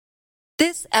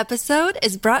This episode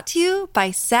is brought to you by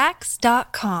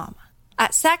Sax.com.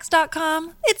 At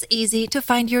Sax.com, it's easy to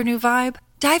find your new vibe.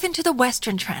 Dive into the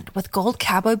Western trend with gold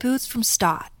cowboy boots from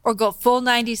Stott, or go full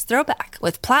 90s throwback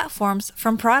with platforms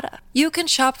from Prada. You can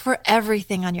shop for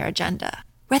everything on your agenda,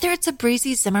 whether it's a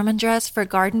breezy Zimmermann dress for a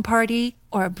garden party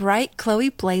or a bright Chloe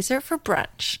blazer for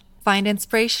brunch. Find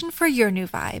inspiration for your new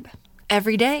vibe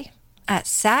every day at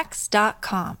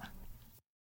Sax.com.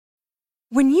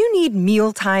 When you need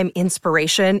mealtime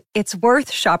inspiration, it's worth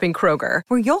shopping Kroger,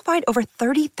 where you'll find over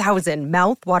 30,000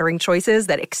 mouth-watering choices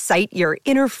that excite your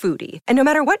inner foodie. And no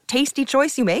matter what tasty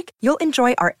choice you make, you'll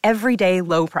enjoy our everyday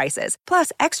low prices,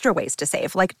 plus extra ways to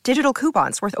save, like digital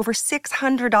coupons worth over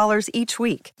 $600 each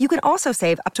week. You can also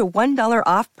save up to $1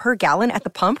 off per gallon at the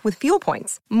pump with fuel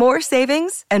points. More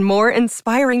savings and more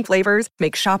inspiring flavors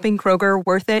make shopping Kroger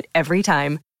worth it every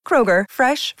time. Kroger,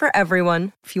 fresh for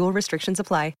everyone. Fuel restrictions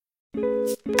apply.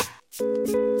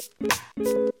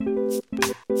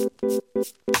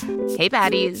 Hey,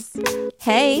 baddies.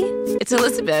 Hey. It's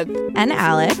Elizabeth. And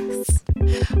Alex.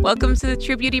 Welcome to the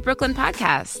True Beauty Brooklyn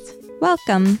podcast.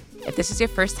 Welcome. If this is your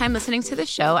first time listening to the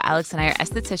show, Alex and I are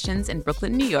estheticians in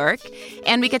Brooklyn, New York,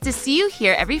 and we get to see you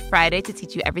here every Friday to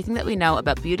teach you everything that we know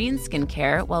about beauty and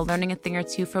skincare while learning a thing or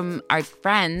two from our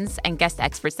friends and guest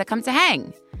experts that come to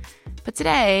hang. But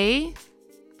today,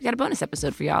 we got a bonus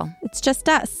episode for y'all. It's just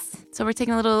us. So we're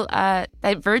taking a little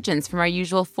divergence from our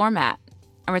usual format,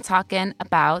 and we're talking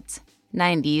about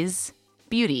 90s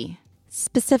beauty.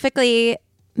 Specifically,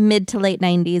 mid to late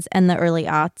 90s and the early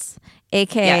aughts,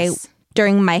 a.k.a.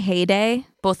 during my heyday.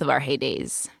 Both of our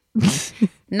heydays.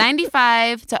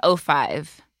 95 to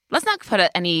 05. Let's not put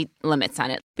any limits on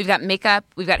it. We've got makeup,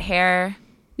 we've got hair,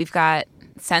 we've got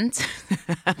scent.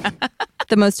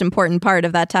 The most important part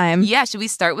of that time. Yeah, should we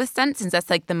start with scent since that's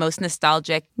like the most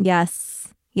nostalgic? Yes.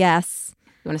 You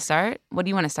want to start? What do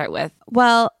you want to start with?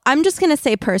 Well, I'm just going to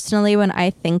say personally, when I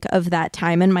think of that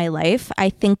time in my life, I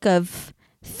think of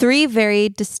three very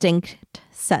distinct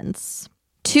scents.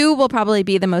 Two will probably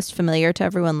be the most familiar to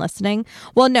everyone listening.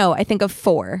 Well, no, I think of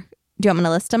four. Do you want me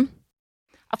to list them?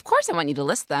 Of course I want you to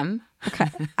list them. Okay.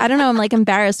 I don't know. I'm like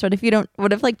embarrassed. What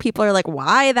if like people are like,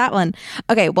 why that one?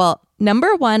 Okay. Well,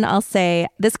 number one, I'll say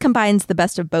this combines the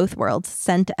best of both worlds,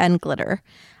 scent and glitter.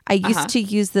 I used to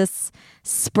use this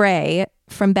spray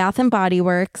from Bath and Body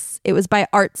Works. It was by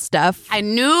Art Stuff. I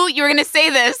knew you were going to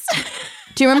say this.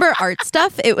 Do you remember Art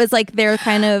Stuff? It was like their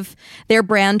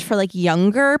brand for like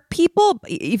younger people,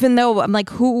 even though I'm like,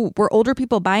 who were older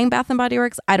people buying Bath and Body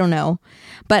Works? I don't know.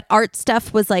 But Art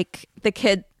Stuff was like the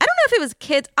kid. I don't know if it was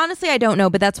kids. Honestly, I don't know,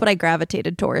 but that's what I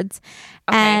gravitated towards.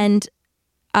 Okay. And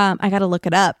I got to look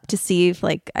it up to see if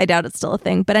I doubt it's still a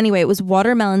thing. But anyway, it was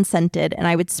watermelon scented, and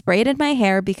I would spray it in my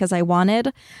hair because I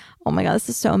wanted, oh my God, this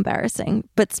is so embarrassing.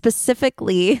 But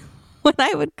specifically when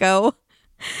I would go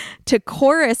to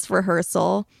chorus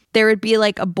rehearsal, there would be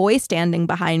like a boy standing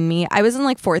behind me. I was in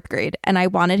like 4th grade, and I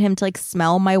wanted him to like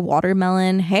smell my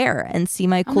watermelon hair and see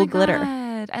my cool glitter.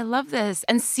 God, I love this.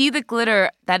 And see the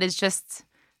glitter that is just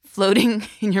floating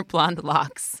in your blonde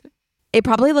locks. It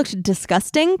probably looked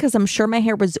disgusting because I'm sure my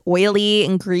hair was oily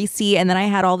and greasy, and then I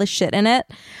had all this shit in it.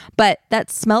 But that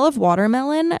smell of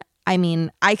watermelon, I mean,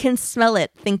 I can smell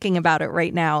it thinking about it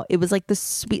right now. It was like the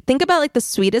sweet. Think about like the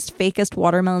sweetest, fakest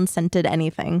watermelon scented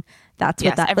anything. That's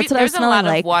what I was smelling like. There's a lot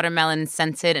of watermelon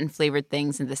scented and flavored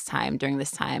things during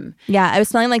this time. Yeah, I was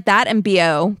smelling like that and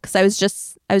BO because I was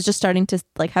just starting to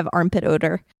like have armpit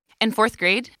odor. In 4th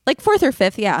grade? Like 4th or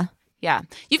 5th, yeah. Yeah.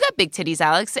 You've got big titties,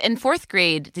 Alex. In 4th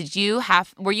grade,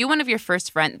 were you one of your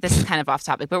first friends? This is kind of off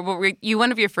topic, but were you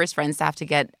one of your first friends to have to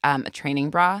get a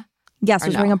training bra? Yes, I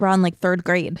was wearing a bra in like 3rd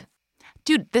grade.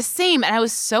 Dude, the same. And I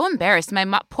was so embarrassed.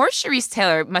 Poor Charisse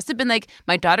Taylor must have been like,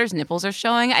 my daughter's nipples are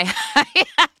showing. I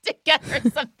have to get her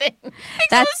something.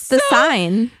 That's the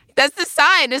sign. That's the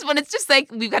sign, is when it's just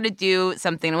like, we've got to do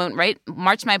something. I went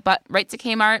marched my butt right to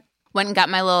Kmart, went and got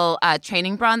my little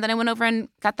training bra, and then I went over and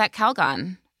got that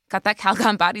Calgon. Got that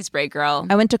Calgon body spray, girl.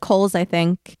 I went to Kohl's, I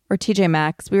think, or TJ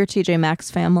Maxx. We were TJ Maxx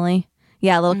family.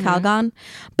 Yeah, a little Calgon.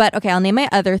 But okay, I'll name my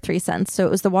other 3 scents. So it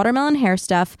was the watermelon hair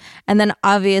stuff, and then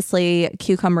obviously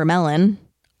cucumber melon.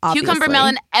 Obviously. Cucumber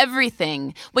melon,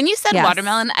 everything. When you said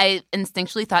watermelon, I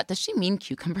instinctually thought, does she mean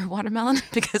cucumber watermelon?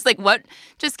 Because like what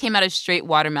just came out of straight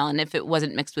watermelon if it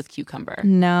wasn't mixed with cucumber?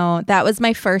 No, that was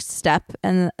my first step.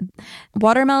 And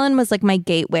watermelon was like my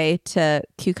gateway to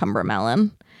cucumber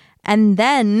melon. And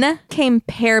then came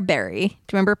pearberry. Do you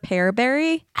remember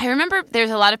pearberry? I remember there's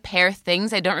a lot of pear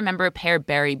things. I don't remember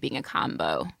pearberry being a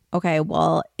combo. Okay,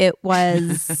 well, it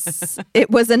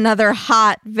was another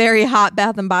very hot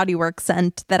Bath and Body Works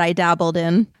scent that I dabbled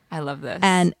in. I love this.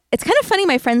 And it's kind of funny.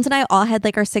 My friends and I all had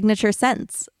like our signature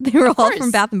scents. They were all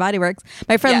from Bath and Body Works.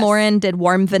 My friend Lauren did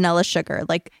warm vanilla sugar.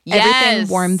 Like everything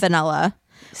warm vanilla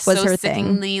was her thing. So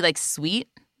sickeningly like sweet.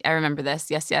 I remember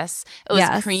this. Yes. It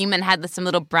was cream and had some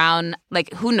little brown,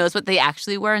 like who knows what they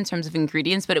actually were in terms of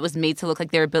ingredients, but it was made to look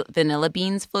like there were vanilla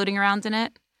beans floating around in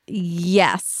it.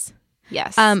 Yes.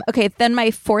 Okay, then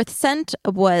my fourth scent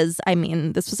was,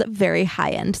 this was a very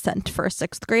high-end scent for a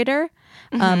 6th grader.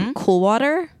 Cool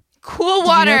Water. Cool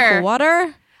Water. Did you know Cool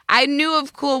Water? I knew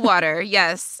of Cool Water.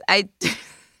 Yes. That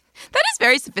is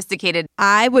very sophisticated.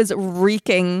 I was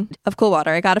reeking of Cool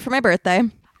Water. I got it for my birthday.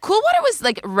 Cool Water was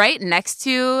like right next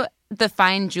to the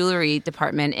fine jewelry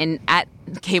department at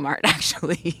Kmart,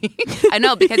 actually. I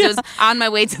know, because it was on my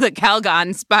way to the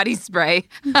Calgon body spray.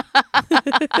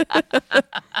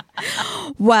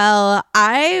 Well,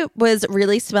 I was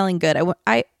really smelling good.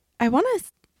 I want to...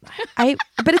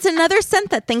 but it's another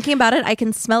scent that thinking about it, I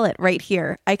can smell it right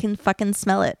here. I can fucking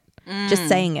smell it. Just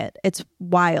saying it. It's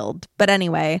wild. But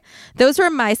anyway, those were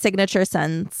my signature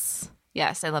scents.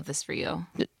 Yes, I love this for you.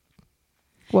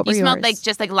 What were you yours? smelled like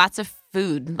just like lots of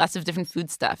food, lots of different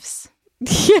foodstuffs.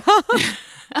 Yeah.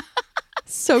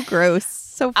 So gross.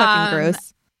 So fucking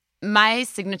gross. My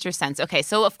signature scents. Okay,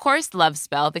 so of course, Love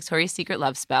Spell, Victoria's Secret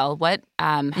Love Spell. What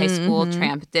high school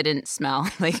tramp didn't smell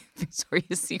like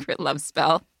Victoria's Secret Love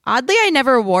Spell? Oddly, I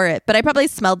never wore it, but I probably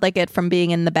smelled like it from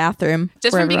being in the bathroom.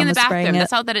 Just from being in the bathroom.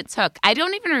 That's all that it took. I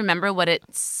don't even remember what it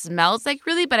smells like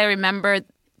really, but I remember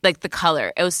like the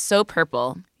color. It was so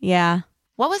purple. Yeah.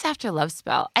 What was after Love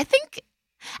Spell? I think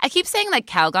I keep saying like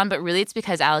Calgon, but really it's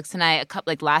because Alex and I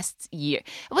last year.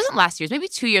 It wasn't last year, it was maybe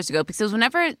 2 years ago, because it was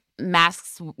whenever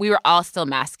masks, we were all still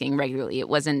masking regularly. It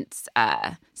wasn't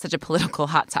such a political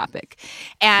hot topic.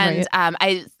 And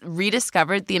I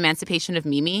rediscovered the emancipation of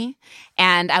Mimi,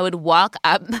 and I would walk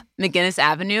up McGinnis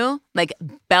Avenue, like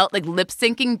lip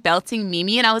syncing, belting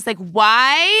Mimi. And I was like,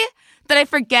 why did I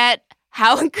forget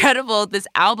how incredible this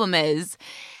album is?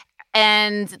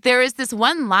 And there was this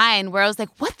one line where I was like,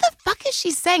 what the fuck is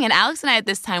she saying? And Alex and I at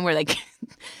this time were like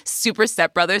super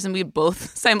stepbrothers, and we'd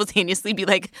both simultaneously be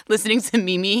like listening to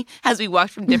Mimi as we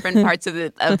walked from different parts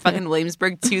of fucking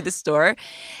Williamsburg to the store.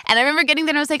 And I remember getting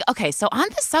there and I was like, okay, so on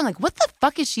this song, like what the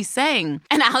fuck is she saying?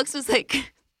 And Alex was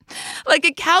like a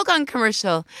Calgon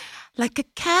commercial. Like a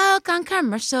Calgon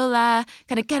commercial,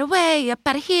 gotta get away up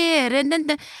out of here.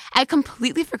 And I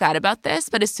completely forgot about this,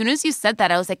 but as soon as you said that,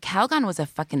 I was like, Calgon was a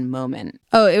fucking moment.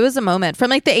 Oh, it was a moment. From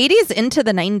like the 80s into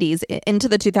the 90s, into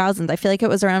the 2000s. I feel like it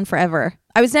was around forever.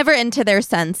 I was never into their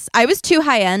scents. I was too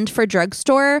high end for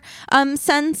drugstore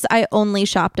scents. I only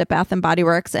shopped at Bath and Body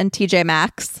Works and TJ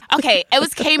Maxx. Okay, it was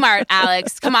Kmart,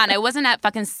 Alex. Come on, I wasn't at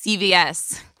fucking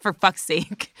CVS. For fuck's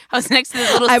sake. I was next to the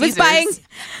Little Caesars.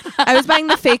 I was buying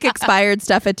the fake expired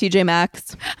stuff at TJ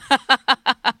Maxx.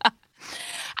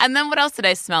 And then what else did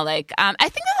I smell like? I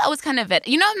think that was kind of it.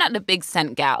 You know, I'm not a big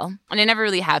scent gal, and I never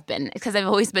really have been, because I've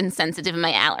always been sensitive in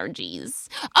my allergies.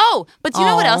 Oh, but do you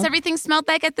know what else everything smelled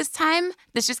like at this time?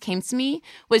 This just came to me,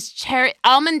 was cherry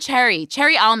almond.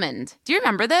 Do you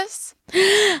remember this?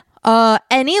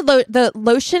 The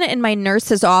lotion in my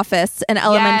nurse's office in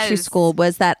elementary school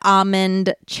was that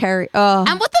almond cherry. Oh.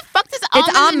 And what the fuck does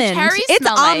almond and cherry smell like? It's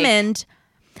almond.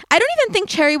 I don't even think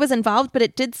cherry was involved, but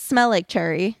it did smell like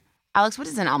cherry. Alex, what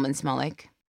does an almond smell like?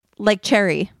 Like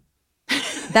cherry.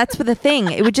 That's the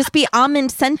thing. It would just be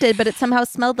almond scented, but it somehow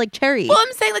smelled like cherry. Well,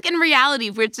 I'm saying like in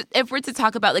reality, if we're to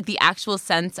talk about like the actual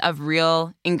sense of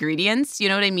real ingredients, you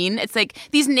know what I mean? It's like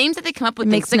these names that they come up with.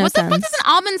 Makes like, no what sense. the fuck does an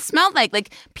almond smell like?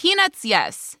 Like peanuts,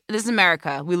 yes. This is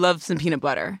America. We love some peanut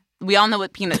butter. We all know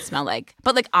what peanuts smell like.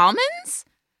 But like almonds?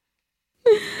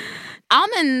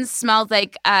 Almonds smell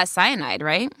like cyanide,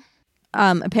 right?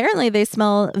 Apparently they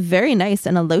smell very nice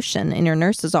in a lotion in your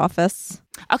nurse's office.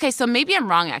 Okay, so maybe I'm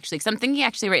wrong actually, because I'm thinking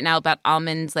actually right now about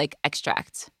almond like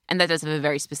extract, and that does have a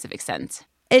very specific scent.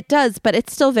 It does, but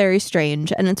it's still very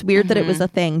strange, and it's weird that it was a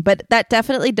thing. But that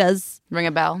definitely does ring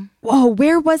a bell. Whoa,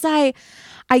 where was I?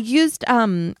 I used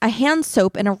a hand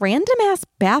soap in a random ass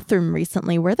bathroom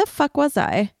recently. Where the fuck was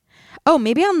I? Oh,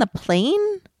 maybe on the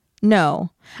plane? No,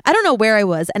 I don't know where I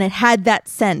was, and it had that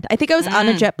scent. I think I was on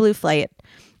a JetBlue flight.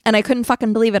 And I couldn't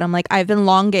fucking believe it. I'm like, I've been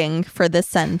longing for this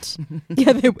scent.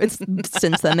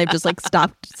 Since then, they've just like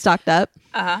stocked up.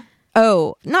 Uh-huh.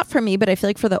 Oh, not for me, but I feel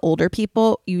like for the older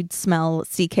people, you'd smell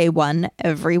CK1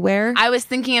 everywhere. I was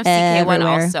thinking of CK1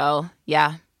 also.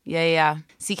 Yeah.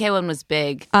 CK1 was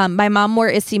big. My mom wore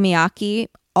Issey Miyake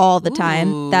all the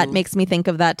time. Ooh. That makes me think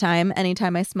of that time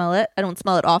anytime I smell it. I don't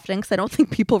smell it often because I don't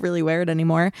think people really wear it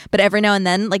anymore. But every now and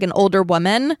then, like an older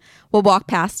woman will walk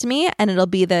past me and it'll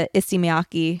be the Issey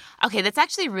Miyake. Okay, that's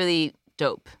actually really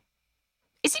dope.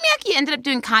 Issey Miyake ended up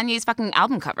doing Kanye's fucking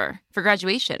album cover for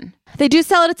graduation. They do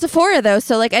sell it at Sephora though,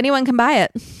 so like anyone can buy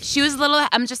it. She was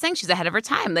I'm just saying she's ahead of her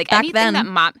time. Like Back anything then. that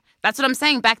mom, that's what I'm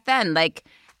saying back then. Like,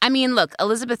 I mean, look,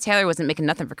 Elizabeth Taylor wasn't making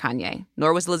nothing for Kanye,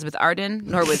 nor was Elizabeth Arden,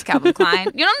 nor was Calvin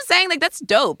Klein. You know what I'm saying? Like, that's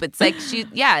dope. It's like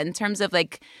in terms of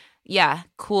like,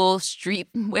 cool street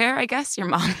wear, I guess your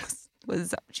mom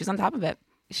she was on top of it.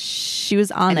 She was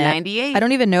on In it. 98. I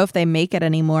don't even know if they make it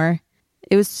anymore.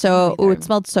 It was it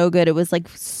smelled so good. It was like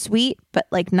sweet, but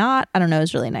like not, I don't know, it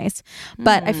was really nice.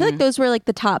 But I feel like those were like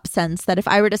the top scents that if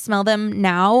I were to smell them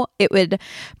now, it would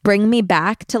bring me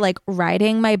back to like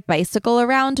riding my bicycle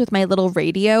around with my little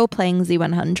radio playing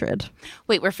Z100.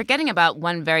 Wait, we're forgetting about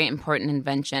one very important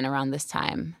invention around this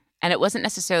time. And it wasn't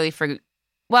necessarily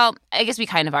well, I guess we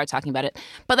kind of are talking about it,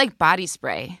 but like body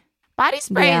spray. Body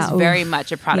spray is very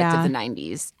much a product of the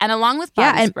 90s. And along with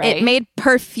body spray... and it made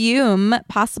perfume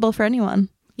possible for anyone.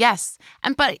 Yes.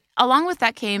 But along with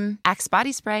that came Axe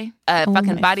body spray.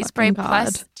 Body spray God.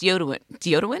 plus deodorant.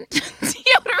 Deodorant?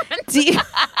 Deodorant.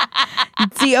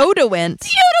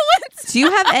 Do you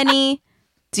have any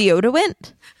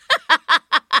deodorant?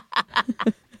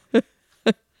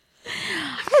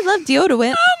 I love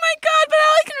deodorant. Oh my God, but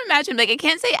all I can imagine, like I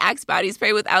can't say Axe body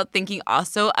spray without thinking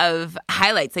also of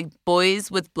highlights, like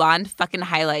boys with blonde fucking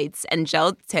highlights and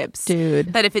gel tips.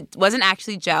 Dude. That if it wasn't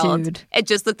actually gelled, it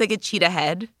just looked like a cheetah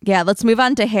head. Yeah, let's move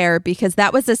on to hair because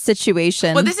that was a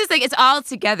situation. Well, this is like, it's all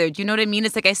together. Do you know what I mean?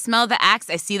 It's like I smell the Axe,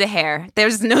 I see the hair.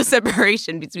 There's no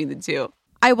separation between the two.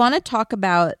 I want to talk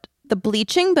about the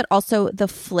bleaching, but also the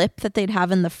flip that they'd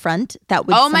have in the front that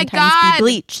would sometimes be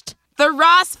bleached. The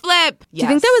Ross flip. Do you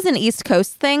think that was an East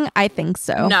Coast thing? I think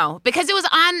so. No, because it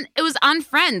was on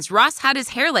Friends. Ross had his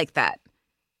hair like that.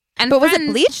 And but Friends, was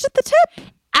it bleached at the tip?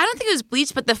 I don't think it was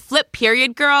bleached, but the flip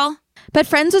period, girl. But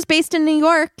Friends was based in New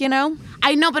York, you know?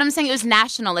 I know, but I'm saying it was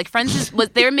national. Like Friends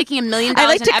they were making $1 million I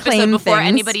like an to episode claim before things.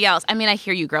 anybody else. I mean, I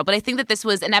hear you, girl, but I think that this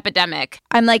was an epidemic.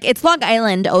 I'm like, it's Long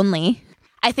Island only.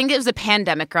 I think it was a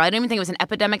pandemic, girl. I don't even think it was an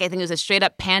epidemic. I think it was a straight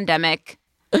up pandemic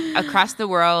across the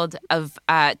world of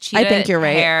cheetah I think you're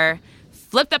right. hair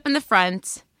flipped up in the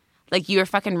front like you were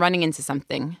fucking running into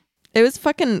something. It was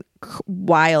fucking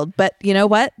wild. But you know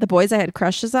what? The boys I had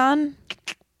crushes on.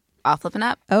 All flipping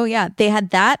up. Oh, yeah. They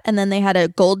had that. And then they had a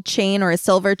gold chain or a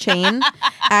silver chain,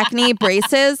 acne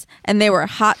braces, and they were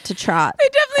hot to trot. They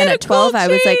definitely and had at a 12, gold I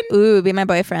was like, chain. ooh, be my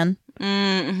boyfriend.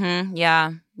 Mm-hmm.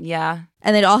 Yeah. Yeah.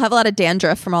 And they'd all have a lot of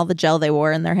dandruff from all the gel they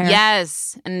wore in their hair.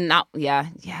 Yes. And not, yeah.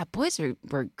 Boys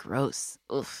were gross.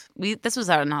 Oof. This was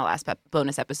our last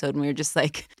bonus episode, and we were just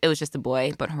like, it was just a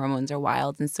boy, but hormones are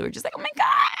wild. And so we're just like, oh my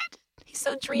God, he's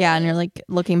so dreamy. Yeah. And you're like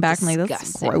looking back and like, that's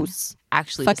Disgusting. gross.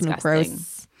 Actually, fucking disgusting.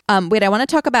 gross. Wait, I want to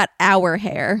talk about our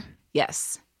hair.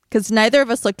 Yes. Because neither of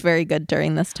us looked very good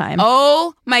during this time.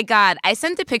 Oh my God. I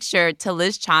sent a picture to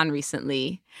Liz Chan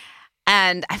recently,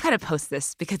 and I've got to post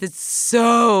this because it's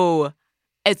so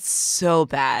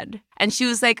bad. And she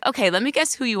was like, okay, let me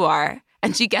guess who you are.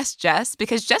 And she guessed Jess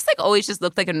because Jess like always just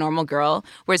looked like a normal girl,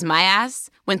 whereas my ass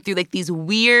went through like these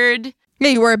weird... Yeah,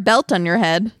 you wore a belt on your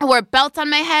head. I wore a belt on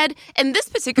my head. In this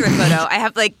particular photo, I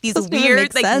have like these Doesn't even weird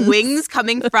make like sense. wings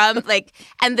coming from like,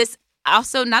 and this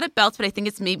also not a belt, but I think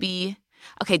it's maybe,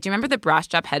 okay, do you remember the bra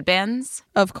strap headbands?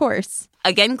 Of course.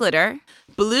 Again, glitter,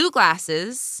 blue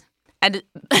glasses, and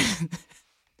a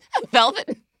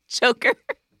velvet choker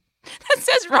that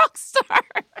says rock star.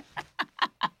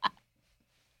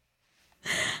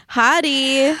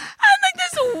 Hottie. And like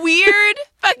this weird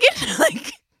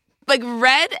fucking like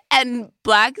red and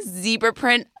black zebra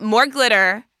print, more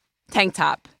glitter tank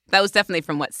top. That was definitely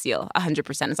from Wet Seal,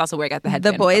 100%. It's also where I got the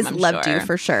headband The boys from, I'm loved sure. you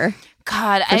for sure.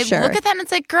 God, For I sure. look at that and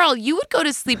it's like, girl, you would go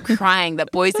to sleep crying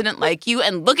that boys didn't like you,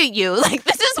 and look at you. Like,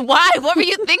 this is why. What were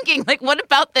you thinking? Like, what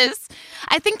about this?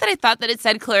 I think that I thought that it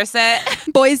said Clarissa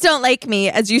Boys don't like me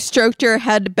as you stroked your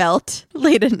head belt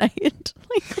late at night.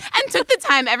 and took the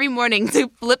time every morning to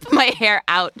flip my hair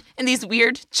out in these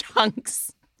weird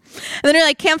chunks. And then you're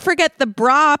like, can't forget the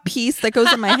bra piece that goes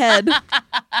on my head.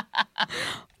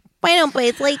 Why don't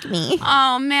boys like me?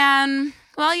 Oh, man.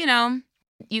 Well, you know,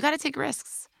 you got to take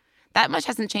risks. That much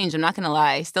hasn't changed. I'm not going to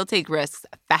lie. Still take risks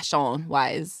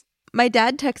fashion-wise. My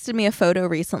dad texted me a photo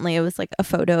recently. It was like a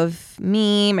photo of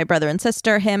me, my brother and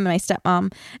sister, him, and my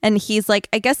stepmom. And he's like,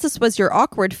 I guess this was your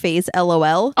awkward phase,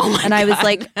 LOL. Oh my and I was God.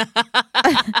 like,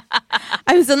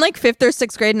 I was in like 5th or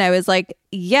 6th grade and I was like,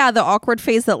 yeah, the awkward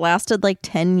phase that lasted like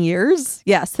 10 years.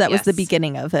 Yes, that was the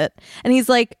beginning of it. And he's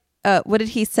like, what did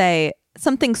he say?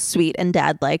 Something sweet and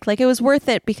dad-like. Like, it was worth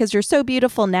it because you're so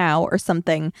beautiful now or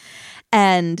something.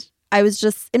 And I was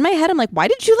just, in my head, I'm like, why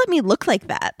did you let me look like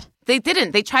that? They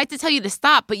didn't. They tried to tell you to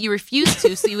stop, but you refused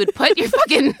to. So you would put your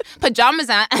fucking pajamas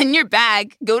on in your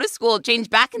bag, go to school, change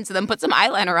back into them, put some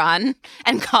eyeliner on,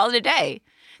 and call it a day.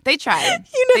 They tried.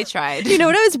 They tried. You know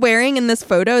what I was wearing in this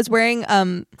photo? I was wearing,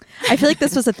 I feel like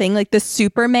this was a thing, like the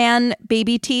Superman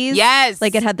baby tees. Yes.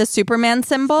 Like it had the Superman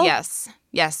symbol. Yes.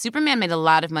 Yes. Superman made a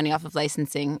lot of money off of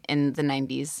licensing in the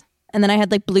 90s. And then I had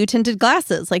like blue tinted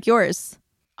glasses like yours.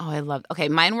 Oh, I love. Okay,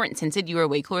 mine weren't tinted. You were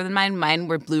way cooler than mine. Mine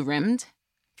were blue rimmed,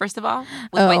 first of all,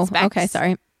 with white specks. Okay,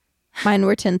 sorry. Mine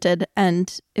were tinted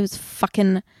and it was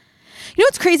fucking... You know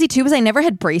what's crazy too was I never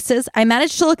had braces. I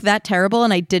managed to look that terrible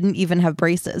and I didn't even have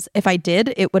braces. If I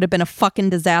did, it would have been a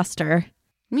fucking disaster.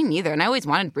 Me neither. And I always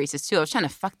wanted braces too. I was trying to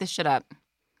fuck this shit up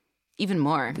even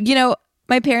more. You know,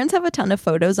 my parents have a ton of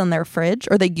photos on their fridge,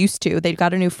 or they used to. They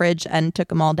got a new fridge and took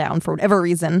them all down for whatever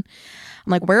reason. I'm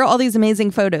like, where are all these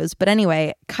amazing photos? But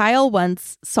anyway, Kyle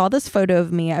once saw this photo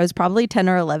of me. I was probably 10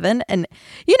 or 11. And,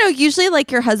 you know, usually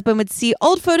like your husband would see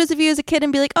old photos of you as a kid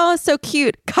and be like, oh, so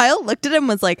cute. Kyle looked at him and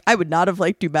was like, I would not have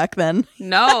liked you back then.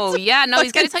 No, yeah, no,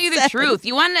 he's going to tell you the truth.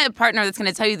 You want a partner that's going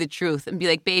to tell you the truth and be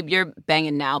like, babe, you're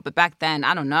banging now. But back then,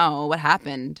 I don't know what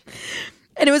happened.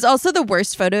 And it was also the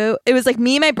worst photo. It was like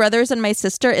me, my brothers, and my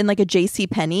sister in like a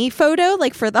JCPenney photo,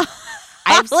 like for the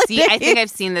I think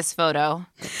I've seen this photo.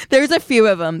 There's a few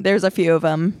of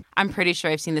them. I'm pretty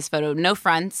sure I've seen this photo. No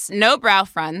fronts, no brow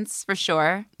fronts, for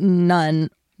sure. None.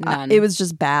 It was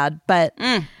just bad. But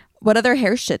what other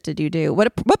hair shit did you do?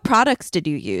 What products did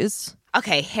you use?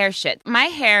 Okay, hair shit. My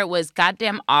hair was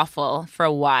goddamn awful for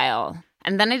a while.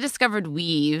 And then I discovered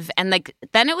weave. And like,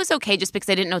 then it was okay just because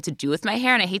I didn't know what to do with my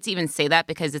hair. And I hate to even say that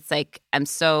because it's like, I'm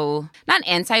so, not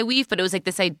anti-weave, but it was like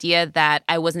this idea that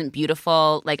I wasn't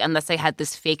beautiful, like, unless I had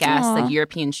this fake ass, like,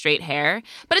 European straight hair.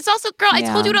 But it's also, girl, I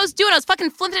told you what I was doing. I was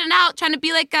fucking flipping it out, trying to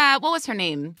be like, what was her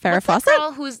name? Farrah Fawcett?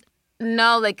 Girl who's,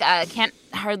 no, like, can't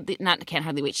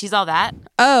hardly wait. She's all that.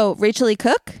 Oh, Rachel E.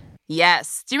 Cook?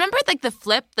 Yes. Do you remember like the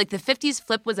flip? Like the 50s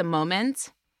flip was a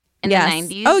moment. In the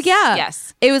 90s? Oh, yeah.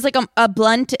 Yes. It was like a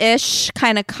blunt-ish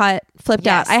kind of cut, flipped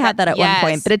out. I had that at one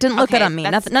point, but it didn't look good on me.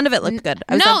 None of it looked good.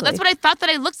 I was ugly. That's what I thought that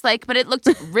I looked like, but it looked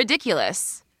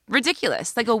ridiculous.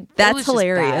 Ridiculous. Like that's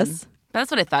hilarious.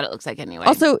 That's what I thought it looks like anyway.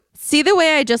 Also, see the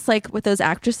way I just like with those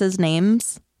actresses'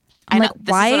 names? I know. Like,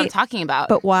 this why? is what I'm talking about.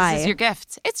 But why? This is your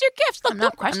gift. It's your gift. Look,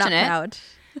 don't question it. Proud.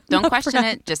 Don't question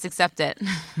it. Just accept it.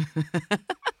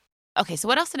 Okay, so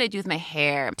what else did I do with my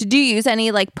hair? Did you use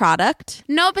any like product?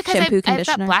 No, because Shampoo, I've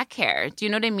got black hair. Do you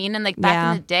know what I mean? And like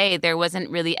back in the day, there wasn't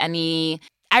really any.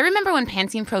 I remember when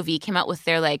Pantene Pro V came out with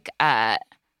their like, I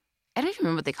don't even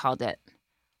remember what they called it.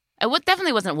 It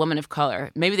definitely wasn't woman of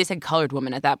color. Maybe they said colored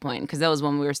woman at that point because that was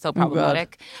when we were still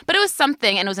problematic. But it was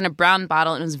something, and it was in a brown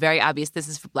bottle, and it was very obvious this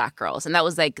is for black girls. And that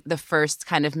was like the first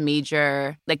kind of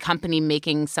major like company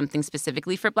making something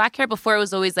specifically for black hair. Before it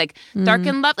was always like Dark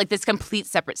and Love, like this complete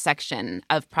separate section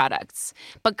of products.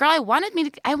 But girl, I wanted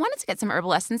to get some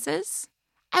herbal essences.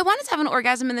 I wanted to have an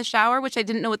orgasm in the shower, which I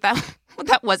didn't know what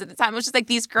that was at the time. It was just like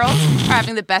these girls are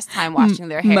having the best time washing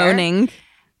their hair, moaning.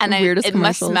 And it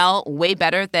must smell way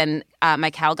better than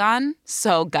my Calgon,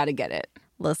 so gotta get it.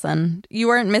 Listen, you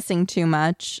weren't missing too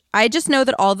much. I just know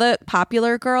that all the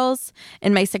popular girls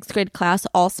in my 6th grade class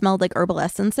all smelled like herbal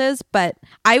essences, but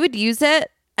I would use it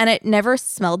and it never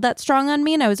smelled that strong on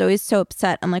me, and I was always so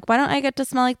upset. I'm like, why don't I get to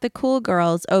smell like the cool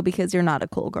girls? Oh, because you're not a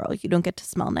cool girl. You don't get to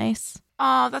smell nice.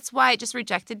 Oh, that's why it just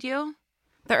rejected you?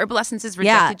 The herbal essences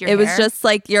rejected your hair? Yeah, it was just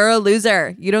like, you're a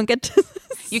loser. You don't get to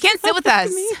You can't sit with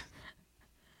us.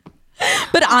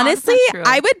 But honestly,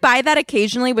 I would buy that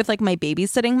occasionally with like my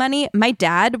babysitting money. My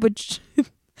dad would,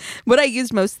 what I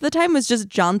used most of the time was just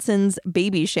Johnson's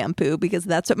baby shampoo because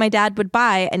that's what my dad would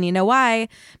buy. And you know why?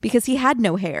 Because he had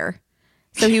no hair.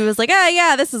 So he was like,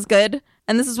 yeah, this is good.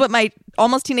 And this is what my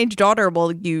almost teenage daughter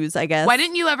will use, I guess. Why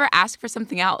didn't you ever ask for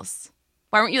something else?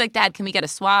 Why weren't you like, Dad, can we get a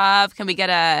Suave? Can we get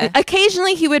a...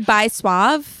 Occasionally he would buy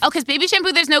Suave. Oh, because baby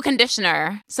shampoo, there's no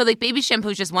conditioner. So like baby shampoo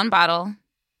is just one bottle.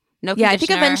 No conditioner. Yeah, I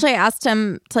think eventually I asked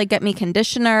him to like get me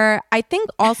conditioner. I think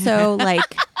also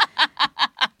like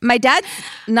my dad's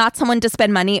not someone to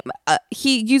spend money.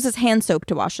 He uses hand soap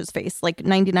to wash his face, like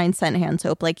 99-cent hand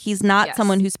soap. Like he's not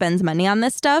someone who spends money on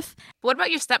this stuff. What about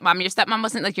your stepmom? Your stepmom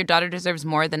wasn't like your daughter deserves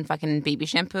more than fucking baby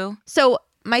shampoo? So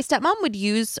my stepmom would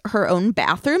use her own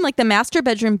bathroom. Like the master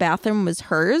bedroom bathroom was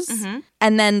hers.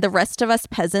 And then the rest of us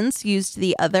peasants used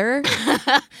the other.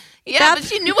 Yeah, but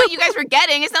she knew what you guys were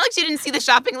getting. It's not like she didn't see the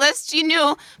shopping list. She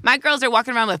knew my girls are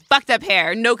walking around with fucked up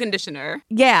hair, no conditioner.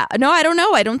 Yeah. No, I don't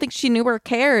know. I don't think she knew or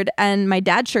cared. And my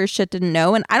dad sure shit didn't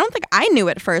know. And I don't think I knew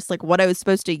at first, like, what I was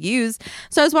supposed to use.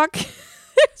 So I was walking.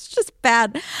 It's just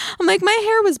bad. I'm like, my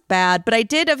hair was bad. But I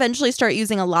did eventually start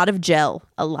using a lot of gel.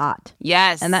 A lot.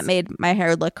 Yes. And that made my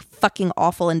hair look fucking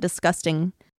awful and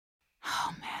disgusting.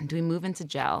 Oh, man. Do we move into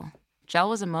gel? Gel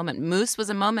was a moment. Mousse was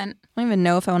a moment. I don't even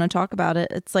know if I want to talk about it.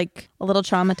 It's like a little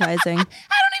traumatizing. I don't even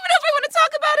know if I want to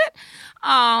talk about it.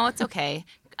 Oh, it's okay.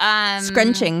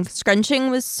 Scrunching. Scrunching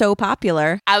was so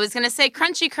popular. I was going to say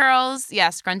crunchy curls. Yeah,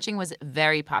 scrunching was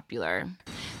very popular.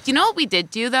 Do you know what we did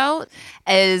do, though?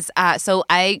 Is so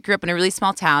I grew up in a really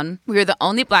small town. We were the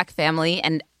only Black family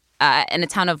and in a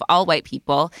town of all white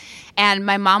people. And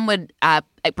my mom would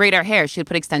braid our hair. She would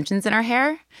put extensions in our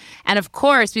hair. And of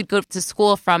course, we'd go to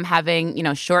school from having, you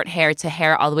know, short hair to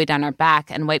hair all the way down our back.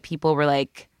 And white people were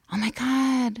like, oh my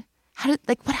God,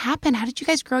 what happened? How did you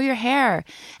guys grow your hair?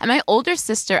 And my older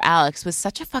sister, Alex, was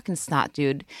such a fucking snot,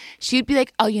 dude. She'd be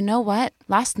like, oh, you know what?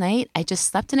 Last night, I just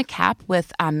slept in a cap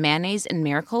with mayonnaise and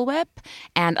Miracle Whip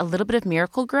and a little bit of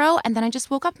Miracle Grow. And then I just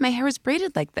woke up, my hair was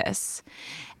braided like this.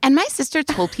 And my sister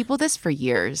told people this for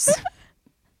years.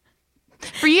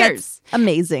 For years. That's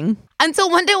amazing. Until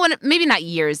one day, maybe not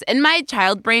years. In my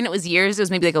child brain, it was years. It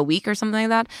was maybe like a week or something like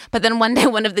that. But then one day,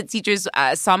 one of the teachers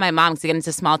saw my mom because they get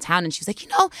into a small town. And she was like, you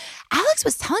know, Alex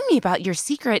was telling me about your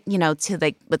secret, you know, to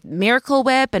like with Miracle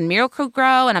Whip and Miracle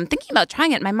Grow. And I'm thinking about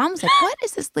trying it. And my mom was like, what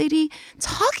is this lady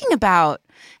talking about?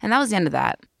 And that was the end of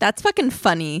that. That's fucking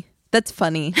funny. That's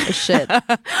funny as shit.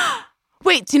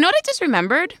 Wait, do you know what I just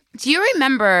remembered? Do you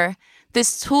remember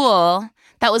this tool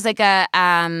that was like a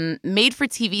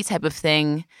made-for-TV type of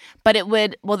thing, but it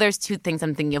would, well, there's two things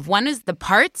I'm thinking of. One is the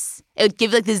parts. It would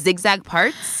give like the zigzag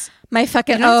parts. My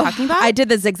fucking, you know what I'm talking about? I did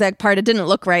the zigzag part. It didn't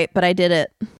look right, but I did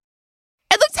it. It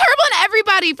looked terrible on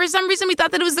everybody. For some reason, we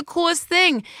thought that it was the coolest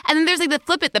thing. And then there's like the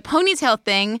flip it, the ponytail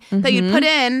thing that you'd put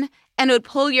in, and it would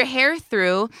pull your hair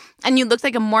through, and you looked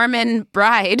like a Mormon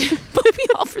bride. But we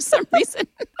all, for some reason...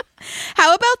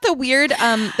 How about the weird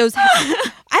those I don't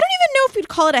even know if you'd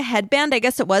call it a headband. I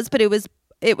guess it was, but it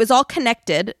was all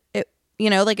connected. It,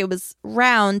 you know, like it was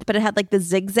round, but it had like the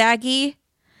zigzaggy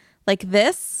like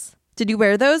this. Did you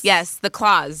wear those? Yes, the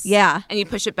claws. Yeah. And you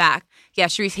push it back. Yeah,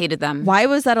 Sharice hated them. Why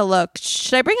was that a look?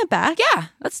 Should I bring it back? Yeah,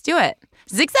 let's do it.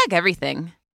 Zigzag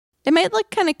everything. It might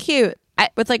look kind of cute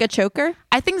with like a choker.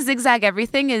 I think zigzag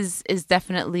everything is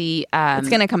definitely it's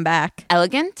going to come back.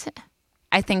 Elegant.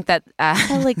 I think that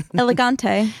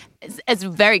elegante. It's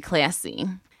very classy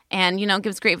and, you know,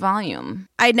 gives great volume.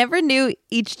 I never knew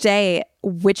each day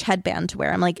which headband to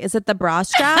wear. I'm like, is it the bra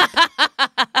strap?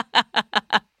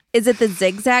 Is it the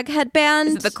zigzag headband?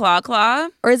 Is it the claw?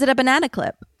 Or is it a banana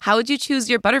clip? How would you choose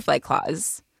your butterfly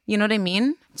claws? You know what I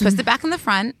mean? Twist it back in the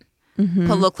front, put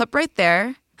a little clip right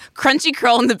there, crunchy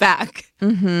curl in the back.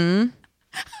 That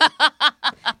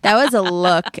was a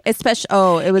look.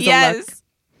 Especially, it was a look.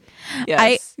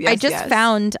 Yes, I just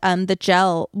found the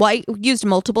gel. Well, I used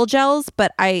multiple gels,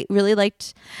 but I really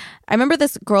liked. I remember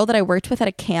this girl that I worked with at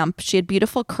a camp. She had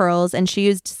beautiful curls, and she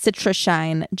used Citra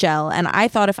Shine gel. And I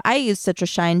thought if I used Citra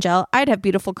Shine gel, I'd have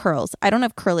beautiful curls. I don't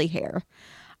have curly hair.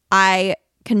 I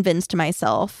convinced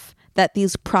myself that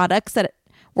these products that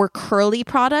were curly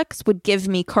products would give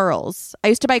me curls. I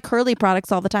used to buy curly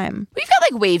products all the time. We've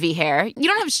got like wavy hair. You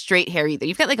don't have straight hair either.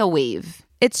 You've got like a wave.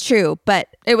 It's true, but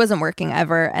it wasn't working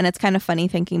ever. And it's kind of funny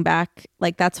thinking back.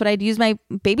 Like, that's what I'd use my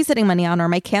babysitting money on, or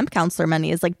my camp counselor money,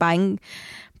 is like buying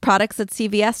products at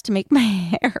CVS to make my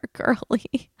hair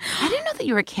curly. I didn't know that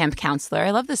you were a camp counselor. I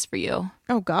love this for you.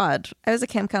 Oh, God. I was a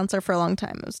camp counselor for a long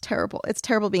time. It was terrible. It's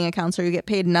terrible being a counselor. You get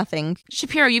paid nothing.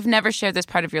 Shapiro, you've never shared this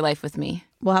part of your life with me.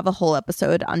 We'll have a whole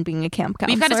episode on being a camp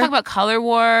counselor. We've got to talk about color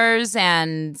wars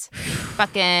and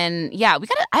fucking, yeah,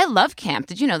 I love camp.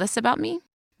 Did you know this about me?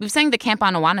 We've sang the Camp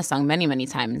Anawana song many, many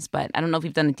times, but I don't know if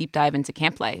we've done a deep dive into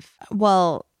camp life.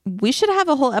 Well, we should have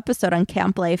a whole episode on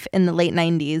camp life in the late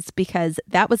 90s, because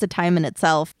that was a time in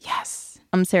itself. Yes.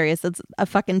 I'm serious. It's a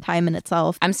fucking time in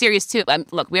itself. I'm serious, too.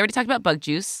 Look, we already talked about Bug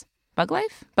Juice. Bug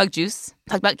Life? Bug Juice.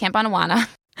 Talked about Camp Anawana.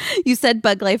 You said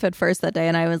Bug Life at first that day,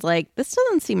 and I was like, this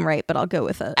doesn't seem right, but I'll go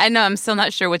with it. I know. I'm still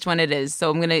not sure which one it is,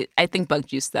 so I think Bug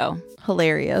Juice, though.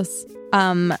 Hilarious.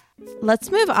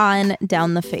 Let's move on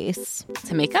down the face.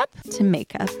 To makeup? To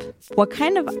makeup. What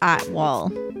kind of eye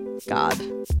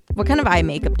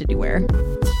makeup did you wear?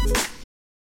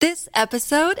 This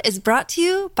episode is brought to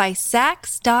you by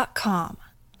Sax.com.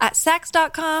 At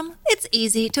Saks.com, it's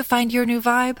easy to find your new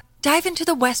vibe. Dive into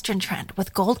the Western trend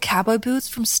with gold cowboy boots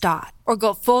from Stott, or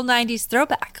go full 90s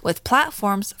throwback with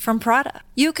platforms from Prada.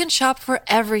 You can shop for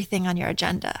everything on your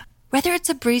agenda, whether it's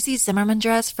a breezy Zimmermann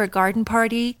dress for a garden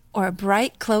party or a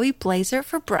bright Chloe blazer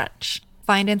for brunch.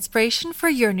 Find inspiration for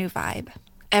your new vibe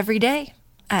every day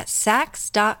at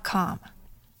Saks.com.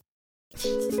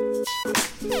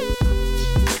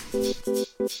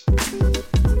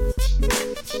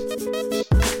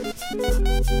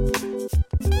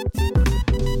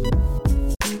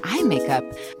 Eye makeup.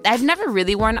 I've never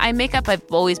really worn eye makeup. I've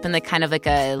always been like kind of like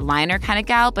a liner kind of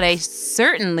gal, but I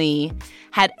certainly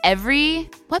had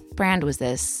what brand was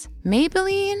this?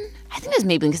 Maybelline? I think it was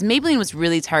Maybelline, because Maybelline was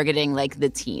really targeting like the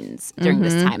teens during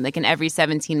this time. Like in every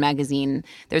 17 magazine,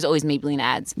 there's always Maybelline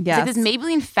ads. Yes. It's like this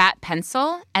Maybelline fat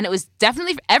pencil, and it was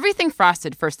definitely everything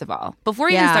frosted, first of all. Before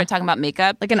you even start talking about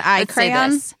makeup. Like an eye let's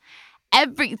crayon? say this.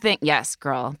 Everything, yes,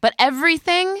 girl. But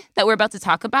everything that we're about to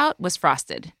talk about was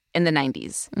frosted in the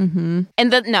 90s. Mm-hmm. In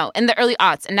the early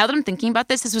aughts. And now that I'm thinking about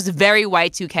this was very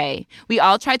Y2K. We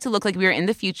all tried to look like we were in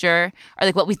the future, or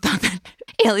like what we thought that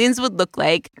aliens would look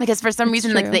like. Because for some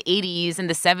reason, true. like the 80s and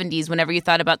the 70s, whenever you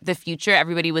thought about the future,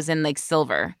 everybody was in like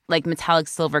silver, like metallic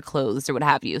silver clothes or what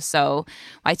have you. So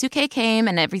Y2K came,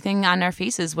 and everything on our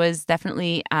faces was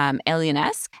definitely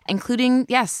alien-esque, including,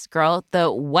 yes, girl, the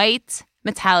white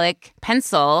metallic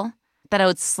pencil that I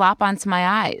would slop onto my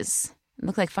eyes. It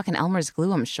looked like fucking Elmer's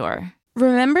glue, I'm sure.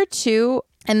 Remember too,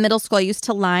 in middle school, I used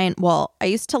to line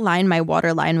my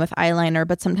waterline with eyeliner,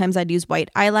 but sometimes I'd use white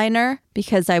eyeliner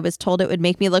because I was told it would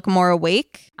make me look more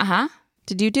awake. Uh-huh.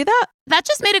 Did you do that? That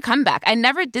just made a comeback. I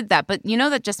never did that, but you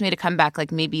know that just made a comeback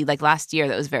like maybe like last year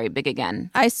that was very big again.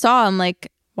 I saw, I'm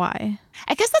like, why?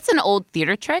 I guess that's an old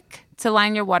theater trick to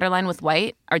line your waterline with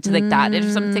white or to like dot it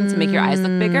or something to make your eyes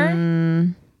look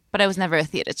bigger. But I was never a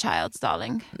theater child,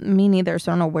 darling. Me neither, so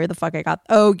I don't know where the fuck I got.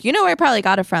 Oh, you know where I probably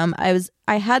got it from?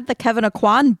 I had the Kevin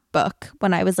Aquan book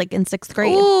when I was like in 6th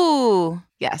grade. Ooh,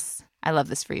 yes. I love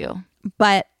this for you.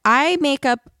 But eye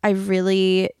makeup, I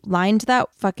really lined that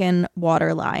fucking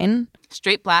waterline.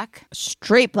 Straight black.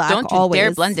 Straight black, Don't you always.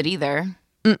 dare blend it either.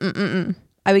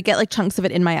 I would get like chunks of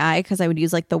it in my eye because I would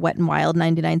use like the Wet n Wild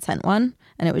 99-cent one,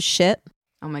 and it was shit.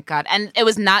 Oh my God. And it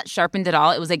was not sharpened at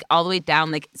all. It was like all the way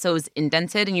down, like, so it was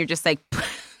indented, and you're just like,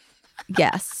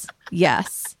 Yes. a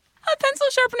pencil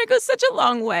sharpener goes such a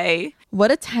long way.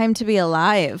 What a time to be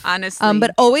alive. Honestly.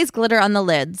 But always glitter on the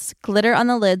lids. Glitter on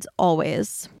the lids,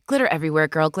 always. Glitter everywhere,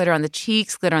 girl. Glitter on the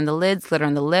cheeks, glitter on the lids, glitter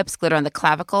on the lips, glitter on the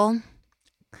clavicle,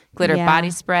 glitter body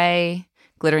spray,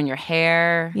 glitter in your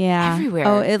hair. Yeah. Everywhere.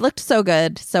 Oh, it looked so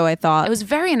good. So I thought. It was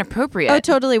very inappropriate. Oh, it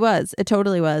totally was. It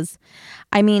totally was.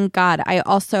 I mean, God, I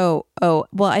also,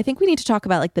 I think we need to talk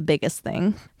about like the biggest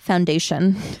thing,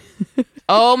 foundation.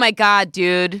 Oh my God,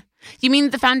 dude. You mean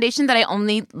the foundation that I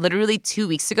only literally 2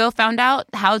 weeks ago found out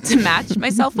how to match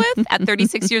myself with at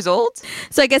 36 years old?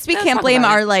 So I guess we Let's can't talk blame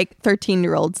about our it. like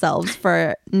 13-year-old selves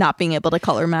for not being able to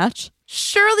color match.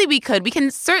 Surely we could. We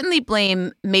can certainly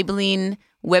blame Maybelline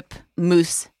Whip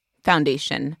Mousse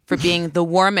Foundation for being the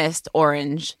warmest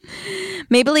orange.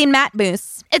 Maybelline Matte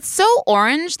Mousse. It's so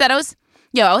orange that I was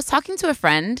talking to a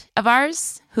friend of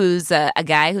ours who's a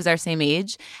guy who's our same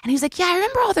age. And he was like, yeah, I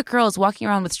remember all the girls walking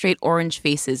around with straight orange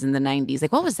faces in the 90s.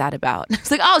 Like, what was that about? I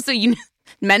was like, oh, so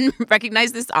men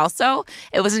recognize this also?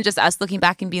 It wasn't just us looking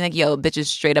back and being like, yo, bitches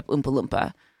straight up Oompa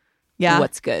Loompa. Yeah.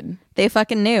 What's good? They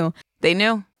fucking knew. They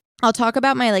knew. I'll talk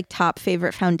about my like top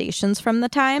favorite foundations from the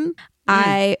time.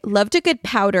 I loved a good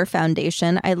powder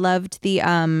foundation. I loved the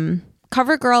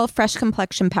CoverGirl Fresh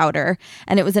Complexion Powder,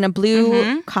 and it was in a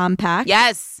blue compact.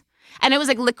 Yes. And it was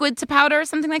like liquid to powder or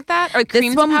something like that? Or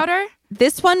cream to powder?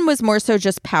 This one was more so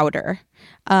just powder.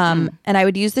 And I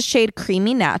would use the shade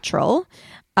Creamy Natural.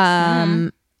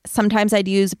 Sometimes I'd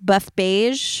use Buff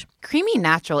Beige. Creamy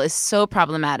Natural is so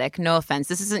problematic. No offense.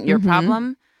 This isn't your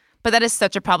problem, but that is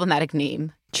such a problematic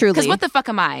name. Truly. Because what the fuck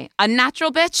am I? A natural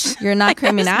bitch? You're not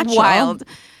Creamy That is Natural. Wild.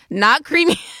 Not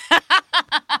creamy.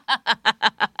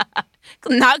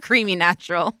 Not Creamy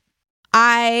Natural.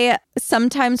 I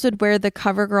sometimes would wear the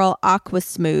CoverGirl Aqua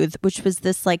Smooth, which was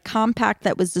this like compact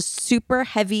that was a super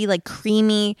heavy, like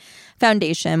creamy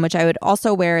foundation, which I would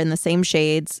also wear in the same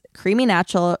shades, Creamy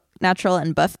Natural,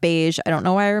 and Buff Beige. I don't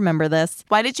know why I remember this.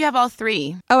 Why did you have all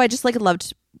three? Oh, I just like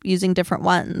loved using different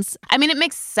ones. I mean, it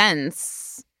makes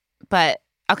sense, but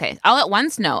okay, all at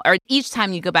once? No. Or each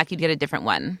time you go back, you'd get a different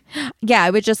one. Yeah, I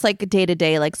would just like day to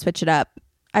day, like switch it up.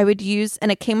 I would use,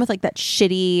 and it came with like that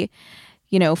shitty,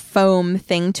 foam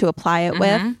thing to apply it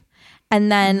with. And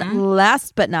then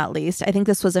last but not least, I think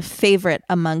this was a favorite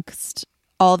amongst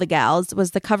all the gals,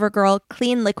 was the CoverGirl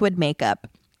Clean Liquid Makeup.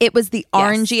 It was the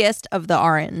orangiest of the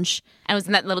orange. And it was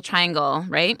in that little triangle,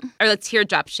 right? Or like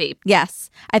teardrop shape. Yes.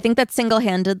 I think that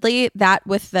single-handedly, that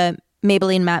with the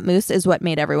Maybelline Matte Mousse is what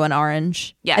made everyone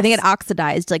orange. Yes. I think it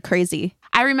oxidized like crazy.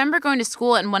 I remember going to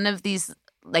school and one of these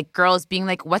like girls being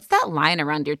like, what's that line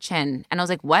around your chin? And I was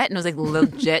like, what? And it was like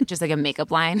legit, just like a makeup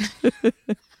line.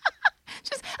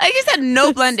 Just, I just had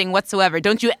no blending whatsoever.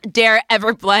 Don't you dare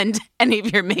ever blend any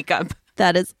of your makeup.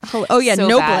 That is, oh yeah, So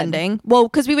no bad. blending. Well,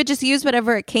 because we would just use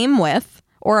whatever it came with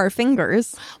or our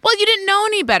fingers. Well, you didn't know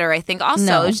any better, I think. Also,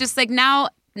 No. it's just like now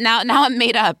I'm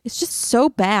made up. It's just so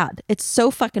bad. It's so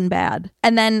fucking bad.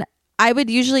 And then I would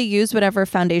usually use whatever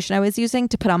foundation I was using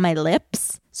to put on my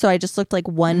lips. So I just looked like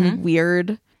one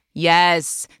weird.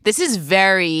 Yes. This is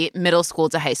very middle school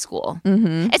to high school.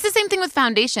 Mm-hmm. It's the same thing with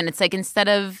foundation. It's like instead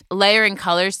of layering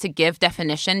colors to give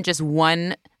definition, just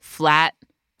one flat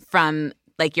from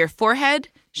like your forehead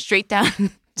straight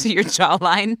down to your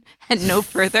jawline and no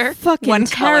further. Fucking one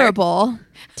color. terrible.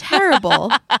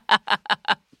 Terrible.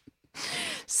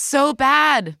 So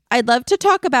bad. I'd love to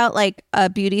talk about like a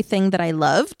beauty thing that I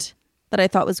loved, that I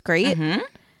thought was great,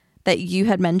 that you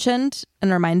had mentioned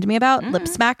and reminded me about. Lip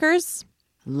smackers.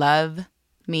 Love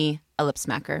me a lip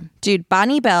smacker. Dude,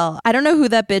 Bonnie Bell. I don't know who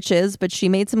that bitch is, but she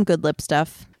made some good lip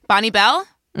stuff. Bonnie Bell?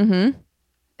 Mm-hmm.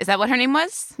 Is that what her name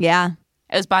was? Yeah.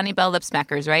 It was Bonnie Bell lip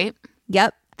smackers, right?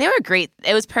 Yep. They were great.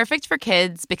 It was perfect for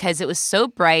kids because it was so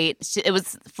bright. It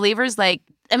was flavors like,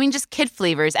 I mean, just kid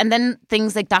flavors. And then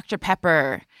things like Dr.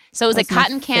 Pepper. So it was like That's my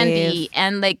cotton candy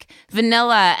and like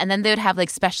vanilla. And then they would have like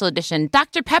special edition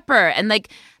Dr. Pepper. And like,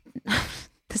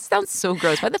 this sounds so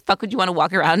gross. Why the fuck would you want to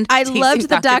walk around I tasting loved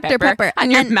the Dr. Pepper.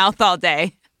 on your And- mouth all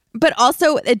day? But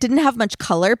also, it didn't have much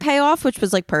color payoff, which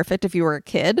was like perfect if you were a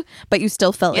kid, but you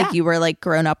still felt like Yeah. you were like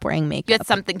grown up wearing You makeup. had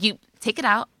something, you take it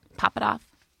out, pop it off,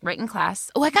 right in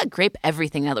class. Oh, I got grape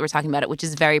everything now that we're talking about it, which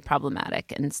is very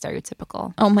problematic and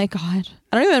stereotypical. Oh my God.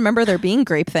 I don't even remember there being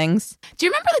grape things. Do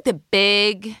you remember like the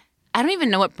big, I don't even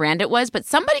know what brand it was, but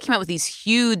somebody came out with these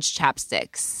huge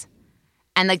chapsticks.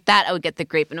 And like that, I would get the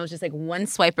grape. And it was just like one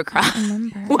swipe across.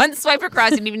 One swipe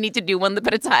across. You didn't even need to do one lip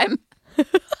at a time.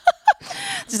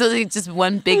 just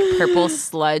one big purple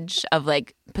sludge of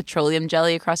like petroleum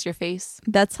jelly across your face.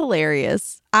 That's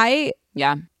hilarious.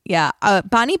 Yeah. Yeah.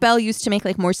 Bonnie Bell used to make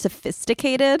like more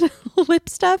sophisticated lip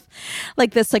stuff.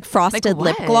 Like this like frosted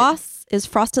lip what? gloss. Is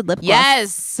frosted lip gloss.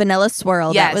 Yes. Vanilla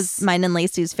swirl. That Yes. was mine and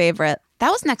Lacey's favorite. That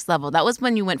was next level. That was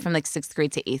when you went from like 6th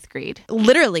grade to 8th grade.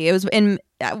 Literally, it was in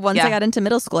once Yeah. I got into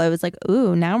middle school, I was like,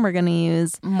 ooh, now we're going to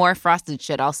use. More frosted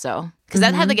shit also. Because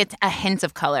that had like a hint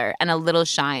of color and a little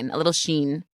shine, a little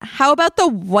sheen. How about the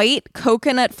white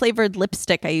coconut flavored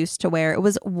lipstick I used to wear? It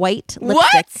was white lipstick.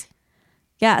 What?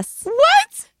 Yes.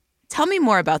 What? Tell me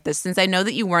more about this since I know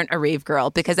that you weren't a rave girl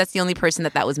because that's the only person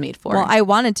that was made for. Well, I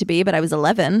wanted to be, but I was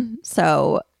 11.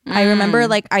 So I remember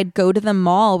like I'd go to the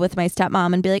mall with my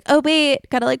stepmom and be like, oh, wait,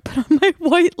 gotta like put on my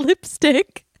white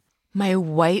lipstick. My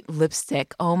white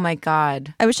lipstick. Oh my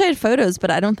God. I wish I had photos,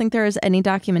 but I don't think there is any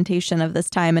documentation of this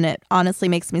time. And it honestly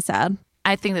makes me sad.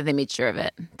 I think that they made sure of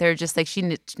it. They're just like,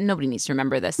 nobody needs to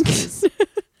remember this. Please.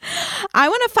 I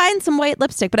want to find some white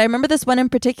lipstick, but I remember this one in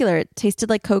particular. It tasted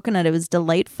like coconut. It was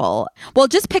delightful. Well,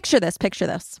 just picture this. Picture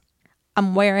this.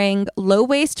 I'm wearing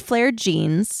low-waist flared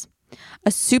jeans,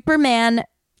 a Superman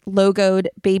logoed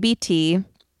baby tee,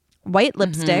 white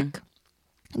lipstick,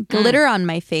 glitter on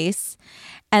my face,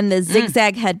 and the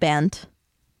zigzag headband.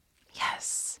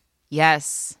 Yes.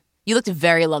 Yes. You looked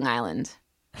very Long Island.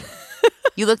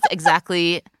 You looked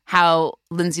exactly how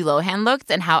Lindsay Lohan looked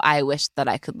and how I wished that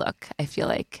I could look, I feel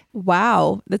like.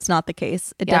 Wow, that's not the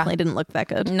case. It Yeah. definitely didn't look that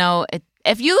good. No,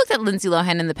 if you looked at Lindsay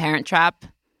Lohan in The Parent Trap,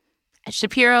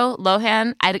 Shapiro,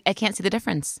 Lohan, I can't see the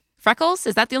difference. Freckles?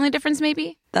 Is that the only difference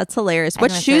maybe? That's hilarious. I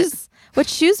What think shoes? that's What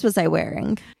shoes was I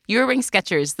wearing? You were wearing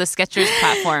Skechers, the Skechers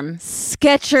platform.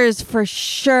 Skechers for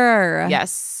sure.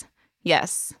 Yes.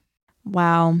 Yes.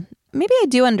 Wow. Maybe I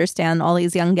do understand all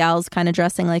these young gals kind of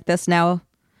dressing like this now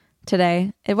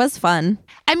today. It was fun.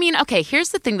 I mean, okay, here's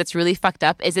the thing that's really fucked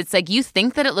up is it's like you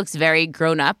think that it looks very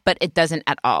grown up, but it doesn't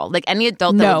at all. Like any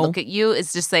adult that No. would look at you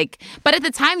is just like, but at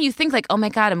the time you think like, oh my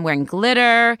God, I'm wearing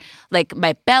glitter, like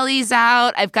my belly's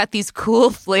out, I've got these cool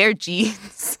flare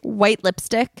jeans, White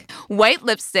lipstick. white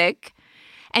lipstick,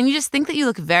 and you just think that you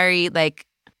look very like,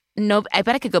 no, I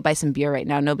bet I could go buy some beer right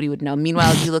now. Nobody would know.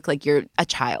 Meanwhile, you look like you're a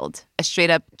child, a straight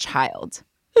up child.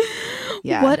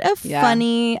 Yeah. What a Yeah.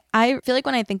 funny. I feel like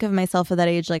when I think of myself at that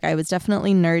age, like I was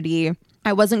definitely nerdy.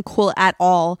 I wasn't cool at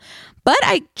all, but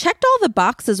I checked all the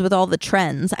boxes with all the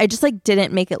trends. I just like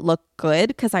didn't make it look good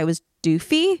because I was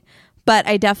doofy, but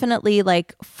I definitely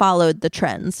like followed the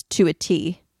trends to a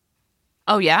T.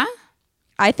 Oh, yeah?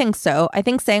 I think so. I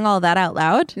think saying all that out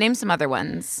loud. Name some other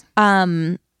ones.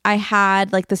 I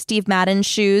had like the Steve Madden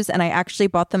shoes, and I actually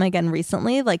bought them again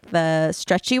recently, like the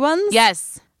stretchy ones.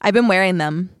 Yes. I've been wearing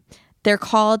them. They're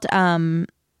called the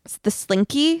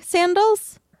Slinky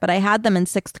sandals, but I had them in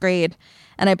 6th grade,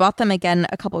 and I bought them again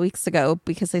a couple weeks ago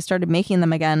because they started making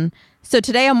them again. So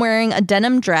today I'm wearing a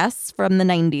denim dress from the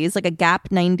 90s, like a Gap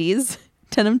 90s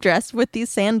denim dress with these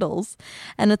sandals.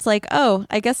 And it's like, oh,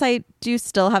 I guess I do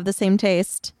still have the same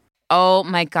taste. Oh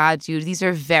my God, dude. These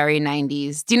are very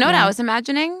 90s. Do you know what I was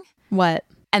imagining? What?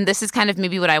 And this is kind of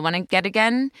maybe what I want to get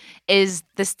again, is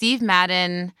the Steve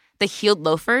Madden, the heeled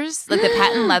loafers, like the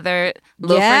patent leather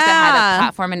loafers that had a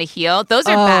platform and a heel. Those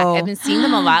are back. I've been seeing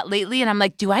them a lot lately, and I'm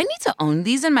like, do I need to own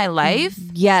these in my life?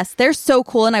 Yes, they're so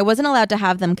cool, and I wasn't allowed to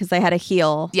have them because they had a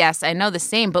heel. Yes, I know, the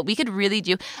same, but we could really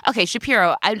do... Okay,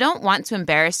 Shapiro, I don't want to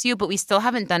embarrass you, but we still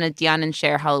haven't done a Dion and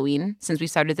Cher Halloween since we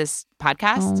started this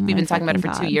podcast. We've been talking about it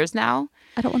for 2 years now.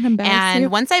 I don't want to embarrass you.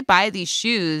 And once I buy these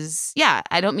shoes,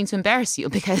 I don't mean to embarrass you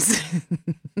because...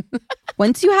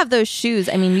 Once you have those shoes,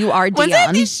 I mean, you are Dion. Once I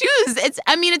have these shoes,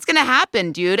 it's going to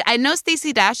happen, dude. I know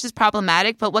Stacey Dash is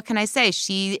problematic, but what can I say?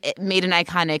 She made an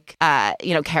iconic,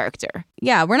 character.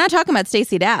 Yeah, we're not talking about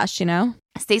Stacey Dash, you know?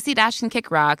 Stacey Dash can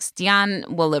kick rocks. Dion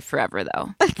will live forever,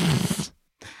 though.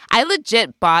 I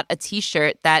legit bought a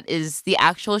T-shirt that is the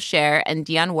actual Cher and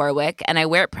Dionne Warwick, and I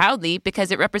wear it proudly because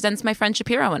it represents my friend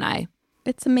Shapiro and I.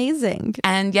 It's amazing.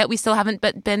 And yet we still haven't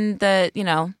been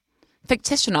the,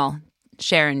 fictional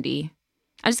Cher and D.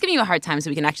 I'm just giving you a hard time so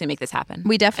we can actually make this happen.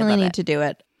 We definitely need to do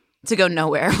it. To go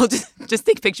nowhere. We'll just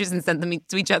take pictures and send them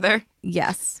to each other.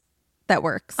 Yes, that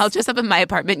works. I'll dress up in my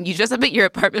apartment. You dress up at your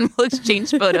apartment. We'll exchange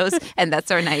photos, and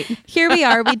that's our night. Here we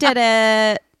are. We did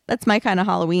it. That's my kind of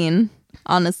Halloween,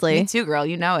 honestly. Me too, girl.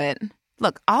 You know it.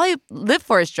 Look, all I live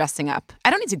for is dressing up.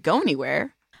 I don't need to go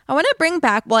anywhere. I want to bring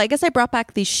back, I guess I brought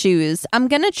back these shoes. I'm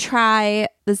going to try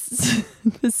this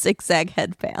zigzag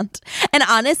headband. And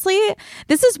honestly,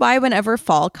 this is why whenever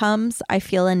fall comes, I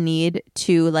feel a need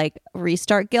to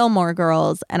restart Gilmore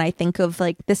Girls. And I think of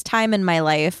this time in my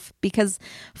life because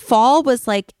fall was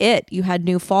it. You had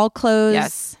new fall clothes.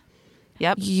 Yes.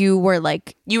 Yep. You were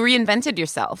you reinvented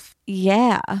yourself.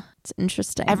 Yeah. It's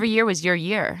interesting. Every year was your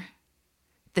year.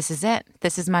 This is it.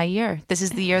 This is my year. This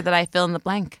is the year that I fill in the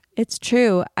blank. It's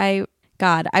true. I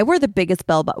wore the biggest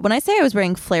bell bottom. When I say I was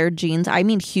wearing flared jeans, I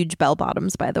mean huge bell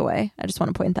bottoms, by the way. I just want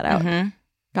to point that out. Mm-hmm.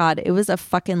 God, it was a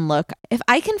fucking look. If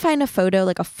I can find a photo,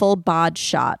 a full bod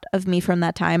shot of me from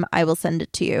that time, I will send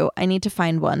it to you. I need to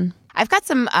find one. I've got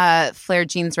some flared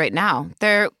jeans right now.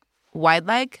 They're wide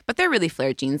leg, but they're really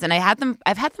flared jeans. And I've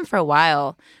had them for a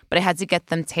while, but I had to get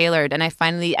them tailored. And I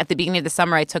finally, at the beginning of the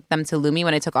summer, I took them to Lumi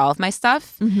when I took all of my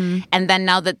stuff. Mm-hmm. And then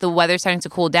now that the weather's starting to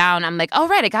cool down, I'm like, oh,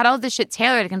 right, I got all this shit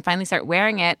tailored. I can finally start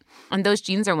wearing it. And those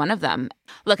jeans are one of them.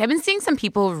 Look, I've been seeing some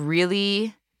people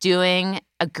really doing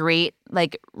a great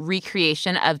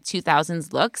recreation of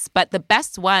 2000s looks, but the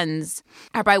best ones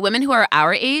are by women who are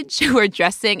our age, who are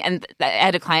dressing. And I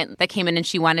had a client that came in and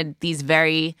she wanted these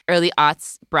very early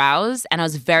aughts brows, and I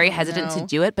was very hesitant to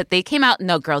do it, but they came out.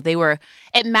 No, girl,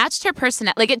 it matched her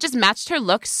personality. It just matched her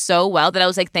look so well that I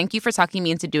was like, thank you for talking me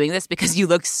into doing this because you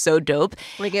look so dope.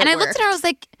 And I looked at her, I was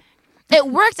like, it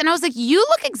worked. And I was like, you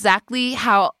look exactly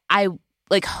how I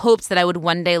hoped that I would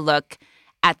one day look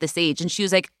at this age. And she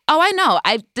was like, oh, I know.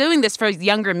 I'm doing this for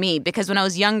younger me because when I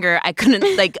was younger, I couldn't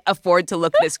afford to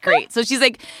look this great. So she's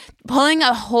pulling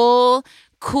a whole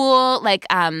cool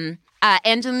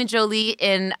Angelina Jolie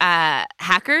in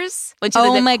Hackers. When she did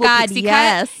oh my cool God,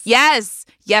 yes.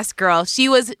 Cut. Yes, girl. She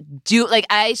was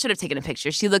I should have taken a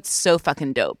picture. She looked so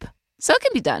fucking dope. So it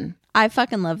can be done. I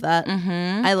fucking love that.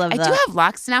 Mm-hmm. I love that. I do have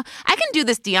locks now. I can do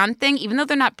this Dion thing. Even though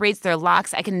they're not braids, they're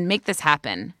locks. I can make this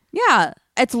happen. Yeah.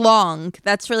 It's long.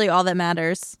 That's really all that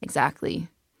matters. Exactly.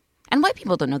 And white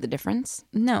people don't know the difference.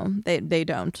 No, they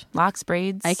don't. Locks,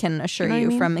 braids. I can assure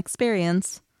you from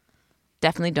experience.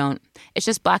 Definitely don't. It's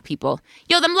just black people.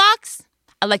 Yo, them locks?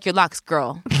 I like your locks,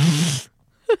 girl.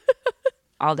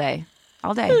 All day.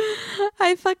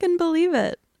 I fucking believe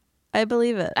it. I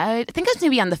believe it. I think I was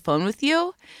maybe on the phone with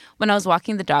you when I was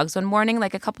walking the dogs one morning, a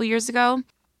couple years ago.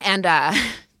 And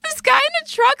this guy in a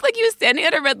truck, he was standing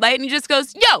at a red light and he just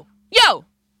goes, yo,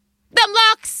 them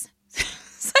locks.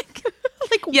 It's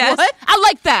yes, what? I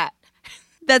like that.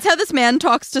 That's how this man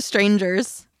talks to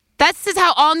strangers. This is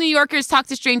how all New Yorkers talk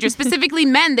to strangers, specifically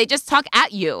men. They just talk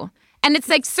at you. And it's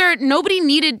sir, nobody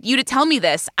needed you to tell me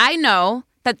this. I know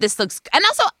that this looks... And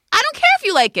also, I don't care if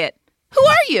you like it. Who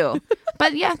are you?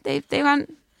 But yeah, they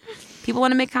want... People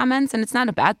want to make comments, and it's not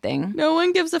a bad thing. No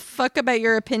one gives a fuck about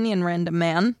your opinion, random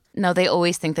man. No, they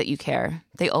always think that you care.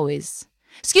 They always...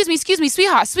 Excuse me,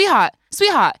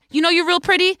 sweetheart. You know you're real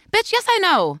pretty? Bitch, yes, I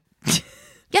know.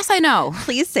 Yes, I know.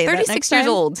 Please say that next 36 years time.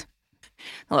 old.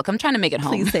 Look, I'm trying to make it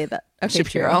home. Please say that. Okay,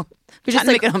 Shapiro. We're trying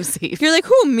to make it home safe. You're like,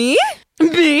 who, me?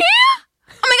 Me?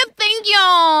 Oh my God, thank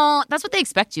you. That's what they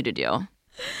expect you to do.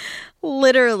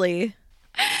 Literally.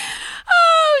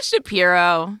 Oh,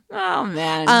 Shapiro. Oh,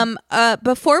 man.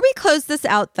 Before we close this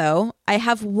out, though, I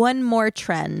have one more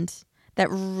trend, that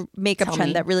makeup Tell trend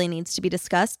me. that really needs to be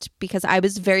discussed, because I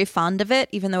was very fond of it,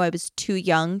 even though I was too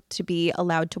young to be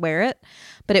allowed to wear it.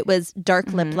 But it was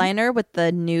dark lip liner with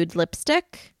the nude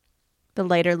lipstick, the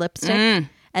lighter lipstick,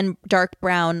 and dark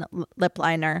brown lip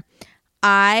liner.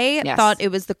 I thought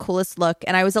it was the coolest look,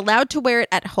 and I was allowed to wear it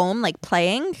at home, like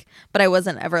playing, but I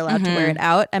wasn't ever allowed to wear it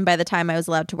out. And by the time I was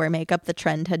allowed to wear makeup, the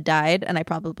trend had died, and I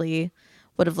probably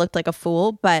would have looked like a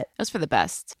fool. But That was for the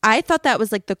best. I thought that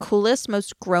was like the coolest,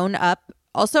 most grown up.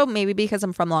 Also, maybe because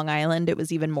I'm from Long Island, it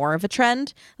was even more of a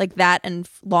trend, like that and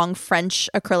long French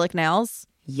acrylic nails.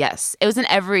 Yes. It was in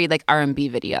every like R&B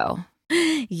video.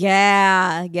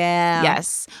 Yeah.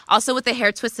 Yes. Also with the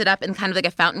hair twisted up and kind of like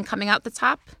a fountain coming out the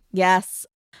top. Yes.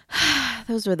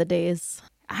 Those were the days.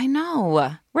 I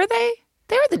know. Were they?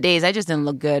 They were the days. I just didn't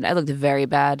look good. I looked very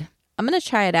bad. I'm going to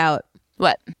try it out.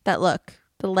 What? That look.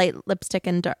 The light lipstick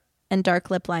and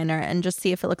dark lip liner, and just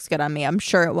see if it looks good on me. I'm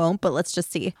sure it won't, but let's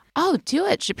just see. Oh, do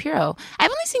it, Shapiro. I've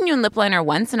only seen you in lip liner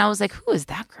once, and I was like, who is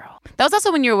that girl? That was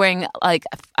also when you were wearing like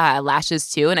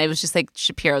lashes too, and I was just like,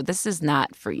 Shapiro, this is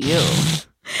not for you.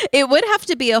 It would have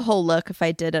to be a whole look if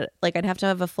I did it. Like, I'd have to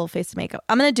have a full face of makeup.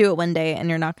 I'm going to do it one day, and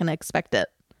you're not going to expect it.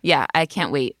 Yeah, I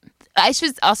can't wait. I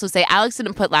should also say Alex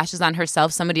didn't put lashes on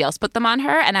herself. Somebody else put them on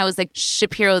her. And I was like,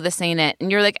 Shapiro, this ain't it. And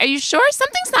you're like, are you sure?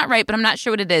 Something's not right, but I'm not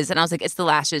sure what it is. And I was like, it's the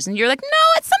lashes. And you're like, no,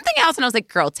 it's something else. And I was like,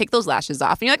 girl, take those lashes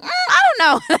off. And you're like, I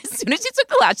don't know. As soon as you took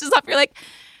the lashes off, you're like,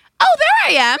 oh,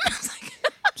 there I am. I was like,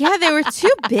 Yeah, they were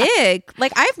too big.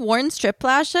 Like, I've worn strip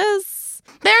lashes.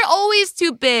 they're always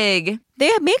too big.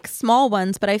 They make small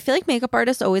ones, but I feel like makeup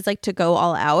artists always like to go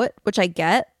all out, which I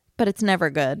get, but it's never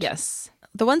good. Yes.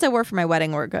 The ones I wore for my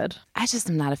wedding were good. I just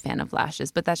am not a fan of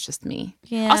lashes, but that's just me.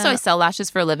 Yeah. Also, I sell lashes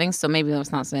for a living, so maybe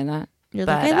let's not say that. You're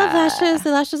But, like, I love lashes.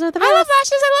 The lashes are the best. I love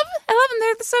lashes. I love them.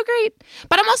 They're so great.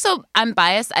 But I'm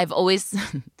biased. I've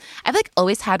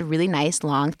always had really nice,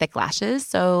 long, thick lashes.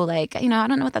 So like, I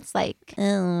don't know what that's like.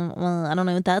 Oh, well, I don't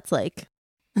know what that's like.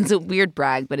 It's a weird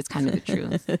brag, but it's kind of the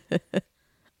truth.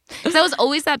 Because I was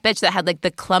always that bitch that had like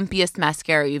the clumpiest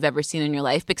mascara you've ever seen in your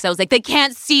life, because I was like, they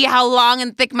can't see how long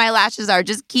and thick my lashes are.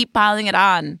 Just keep piling it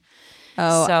on.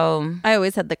 Oh, So I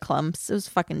always had the clumps. It was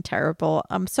fucking terrible.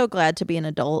 I'm so glad to be an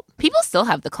adult. people still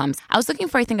have the clumps. I was looking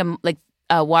for, I think,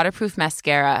 a waterproof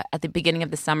mascara at the beginning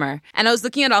of the summer. And I was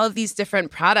looking at all of these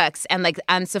different products, and like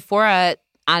on Sephora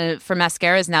for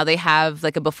mascaras now, they have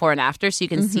like a before and after, so you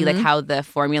can see like how the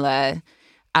formula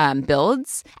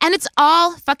builds. And it's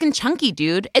all fucking chunky,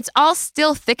 dude. It's all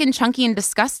still thick and chunky and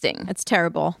disgusting. It's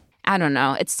terrible. I don't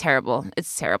know. It's terrible.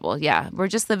 It's terrible. Yeah. We're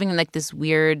just living in like this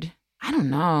weird, I don't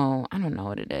know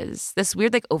what it is. This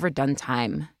weird like overdone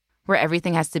time where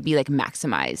everything has to be like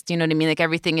maximized. You know what I mean? Like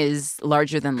everything is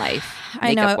larger than life.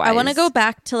 I know. I makeup-wise. want to go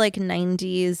back to like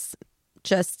 90s.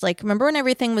 Just like, remember when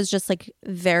everything was just like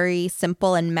very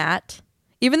simple and matte?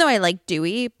 Even though I like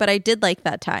dewy, but I did like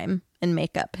that time in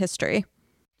makeup history.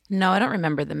 No, I don't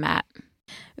remember the matte.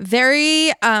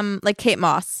 Very like Kate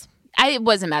Moss. I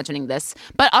was imagining this,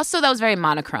 but also that was very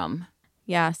monochrome.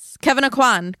 Yes. Kevin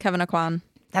Aquan.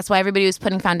 That's why everybody was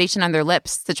putting foundation on their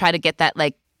lips to try to get that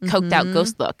like coked out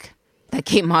ghost look that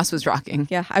Kate Moss was rocking.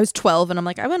 Yeah. I was 12 and I'm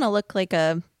like, I want to look like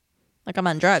I'm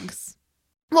on drugs.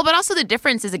 Well, but also the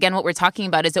difference is, again, what we're talking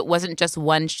about is it wasn't just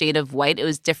one shade of white. It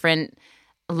was different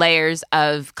layers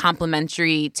of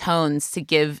complementary tones to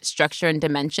give structure and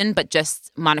dimension, but just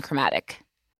monochromatic.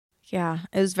 Yeah.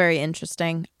 It was very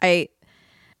interesting. I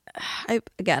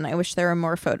wish there were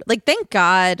more photos. Like, thank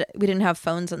God we didn't have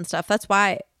phones and stuff. That's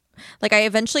why, like, I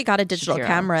eventually got a digital Shapiro.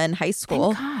 camera in high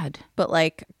school. Thank God. But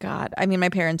like, God, I mean, my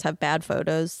parents have bad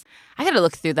photos. I got to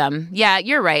look through them. Yeah,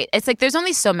 you're right. It's like there's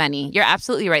only so many. You're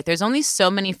absolutely right. There's only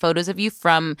so many photos of you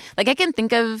from, like, I can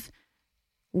think of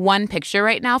one picture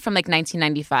right now from like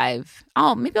 1995.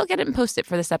 Oh, maybe I'll get it and post it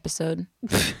for this episode.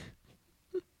 I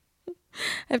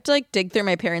have to like dig through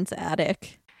my parents'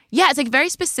 attic. Yeah, it's like very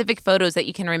specific photos that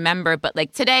you can remember. But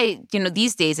like today,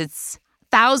 these days it's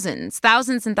thousands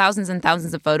and thousands and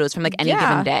thousands of photos from like any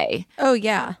given day. Oh,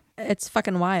 yeah. It's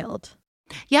fucking wild.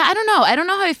 Yeah, I don't know. I don't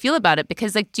know how I feel about it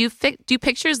because like do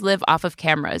pictures live off of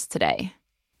cameras today?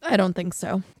 I don't think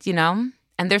so. And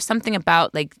there's something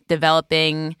about like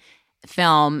developing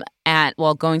film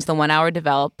going to the 1 hour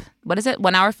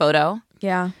 1 hour photo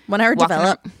Yeah. 1 hour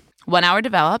develop. 1 hour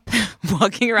develop,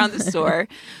 walking around the store,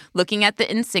 looking at the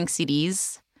NSYNC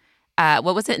CDs.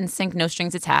 What was it? NSYNC No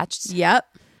Strings Attached. Yep.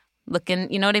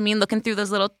 Looking, you know what I mean? Looking through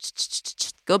those little,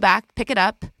 go back, pick it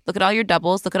up. Look at all your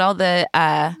doubles. Look at all the,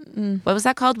 what was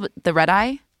that called? The red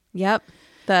eye? Yep.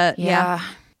 Yeah.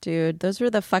 Dude, those were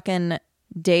the fucking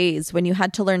days when you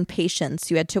had to learn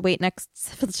patience. You had to wait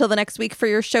till the next week for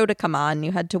your show to come on.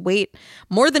 You had to wait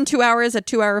more than 2 hours, a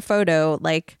 2 hour photo.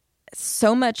 Like,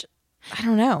 so much, I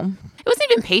don't know. It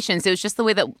wasn't even patience. It was just the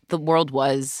way that the world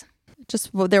was.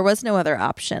 There was no other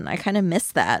option. I kind of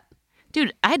miss that.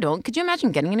 Dude, I don't. Could you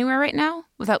imagine getting anywhere right now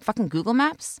without fucking Google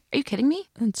Maps? Are you kidding me?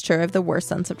 It's true. I have the worst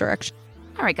sense of direction.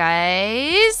 All right,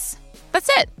 guys. That's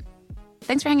it.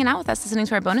 Thanks for hanging out with us, listening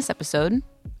to our bonus episode.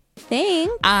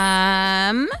 Thanks.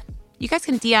 You guys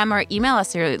can DM or email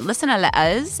us your listener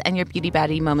letters and your beauty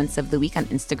baddie moments of the week on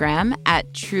Instagram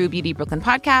at True Beauty Brooklyn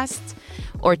Podcast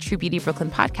or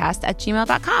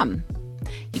truebeautybrooklynpodcast@gmail.com.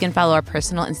 You can follow our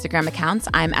personal Instagram accounts.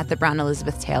 I'm at the Brown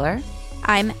Elizabeth Taylor.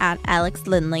 I'm at Alex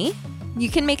Lindley. You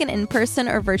can make an in-person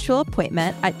or virtual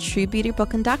appointment at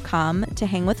truebeautybrooklyn.com to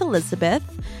hang with Elizabeth,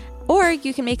 or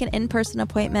you can make an in-person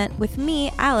appointment with me,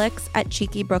 Alex, at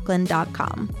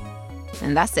cheekybrooklyn.com.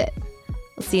 And that's it.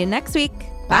 We'll see you next week.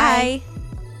 Bye.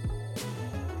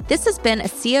 This has been a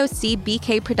COC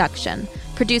BK production,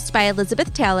 produced by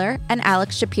Elizabeth Taylor and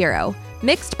Alex Shapiro,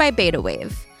 mixed by Beta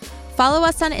Wave. Follow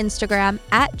us on Instagram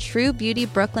at True Beauty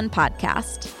Brooklyn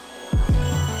Podcast.